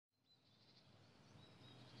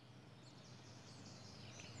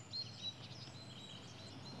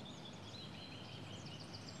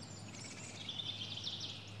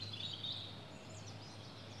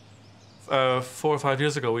4 or 5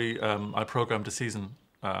 years ago, I programmed a season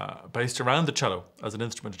based around the cello as an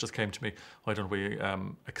instrument. It just came to me, why don't we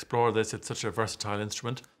explore this? It's such a versatile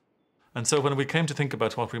instrument. And so when we came to think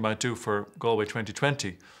about what we might do for Galway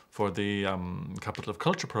 2020, for the Capital of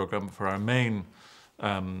Culture programme, for our main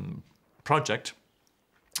project,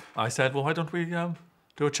 I said, well, why don't we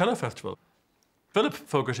do a cello festival? Philip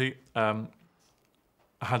Fogarty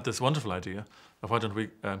had this wonderful idea of why don't we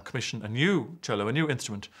commission a new cello, a new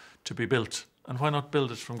instrument to be built, and why not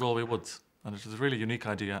build it from Galway woods? And it was a really unique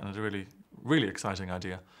idea and a really, really exciting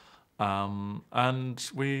idea.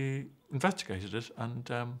 And we investigated it,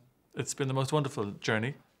 and it's been the most wonderful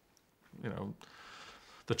journey. You know,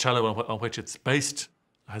 the cello on which it's based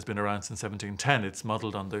has been around since 1710. It's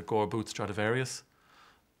modelled on the Gore Booth Stradivarius,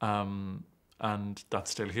 and that's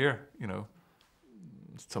still here, you know,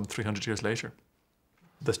 some 300 years later.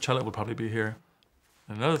 This cello will probably be here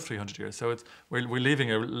in another 300 years. So we're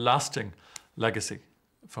leaving a lasting legacy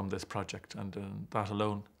from this project, and that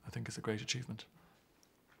alone, I think, is a great achievement.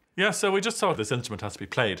 Yeah, so we just thought this instrument has to be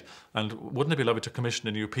played, and wouldn't it be lovely to commission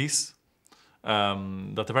a new piece?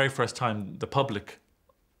 That the very first time the public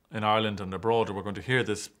in Ireland and abroad were going to hear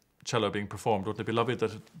this cello being performed, wouldn't it be lovely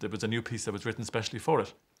that there was a new piece that was written specially for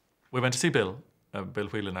it? We went to see Bill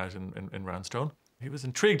Whelan out in Roundstone. He was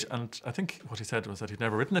intrigued, and I think what he said was that he'd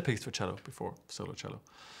never written a piece for cello before, solo cello.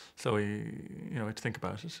 So he, you know, had to think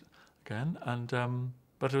about it again, and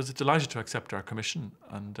but he was delighted to accept our commission.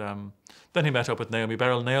 And then he met up with Naomi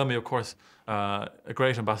Beryl. Naomi, of course, a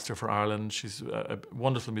great ambassador for Ireland. She's a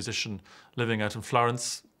wonderful musician living out in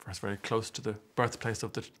Florence, very close to the birthplace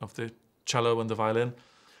of the cello and the violin.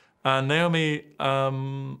 And Naomi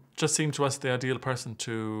just seemed to us the ideal person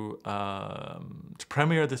to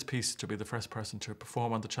premiere this piece, to be the first person to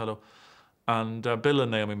perform on the cello. And Bill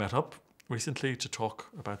and Naomi met up recently to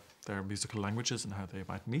talk about their musical languages and how they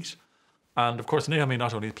might meet. And of course, Naomi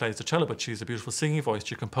not only plays the cello, but she's a beautiful singing voice.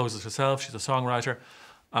 She composes herself. She's a songwriter.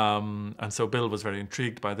 And so Bill was very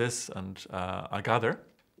intrigued by this. And I gather,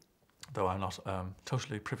 though I'm not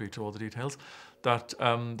totally privy to all the details, that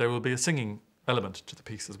there will be a singing element to the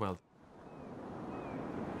piece as well.